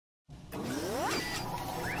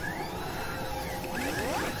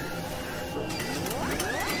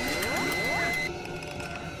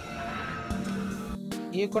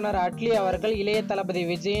இயக்குனர் அட்லி அவர்கள் இளைய தளபதி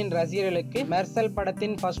விஜயின் ரசிகர்களுக்கு மெர்சல்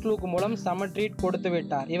படத்தின் ஃபர்ஸ்ட் லுக் மூலம் சம ட்ரீட் கொடுத்து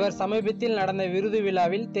விட்டார். இவர் சமீபத்தில் நடந்த விருது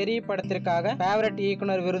விழாவில் தெரி படத்திற்காக ஃபேவரட்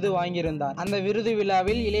இயக்குனர் விருது வாங்கியிருந்தார். அந்த விருது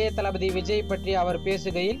விழாவில் இளைய தளபதி விஜய் பற்றி அவர்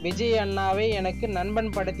பேசுகையில், விஜய் அண்ணாவை எனக்கு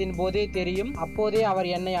நண்பன் படத்தின் போதே தெரியும். அப்போதே அவர்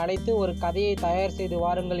என்னை அழைத்து ஒரு கதையை தயார் செய்து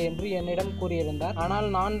வாருங்கள் என்று என்னிடம் கூறியிருந்தார். ஆனால்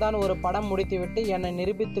நான் தான் ஒரு படம் முடித்துவிட்டு என்னை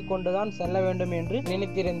நிரூபித்துக் கொண்டுதான் செல்ல வேண்டும் என்று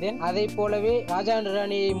நினைத்திருந்தேன். அதை போலவே ராஜா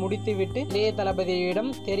ராணியை முடித்துவிட்டு இளைய தளபதியிடம்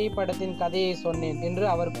தெரி படத்தின் கதையை சொன்னேன் என்று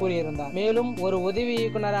அவர் கூறியிருந்தார். மேலும் ஒரு உதவி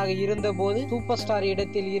இயக்குனராக இருந்த போது சூப்பர் ஸ்டார்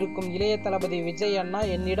இடத்தில் இருக்கும் இளைய தளபதி விஜய் அண்ணா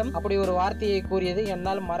என்னிடம் அப்படி ஒரு வார்த்தையை கூறியது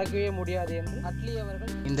என்னால் மறக்கவே முடியாது என்று அட்லி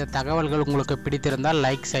அவர்கள். இந்த தகவல்கள் உங்களுக்கு பிடித்திருந்தால்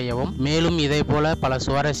லைக் செய்யவும். மேலும் இதே போல பல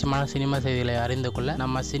சுவாரஸ்யமான சினிமா செய்திகளை அறிந்து கொள்ள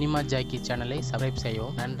நம்ம சினிமா ஜாக்கி சேனலை சப்ஸ்கிரைப்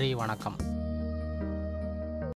செய்யவும். நன்றி, வணக்கம்.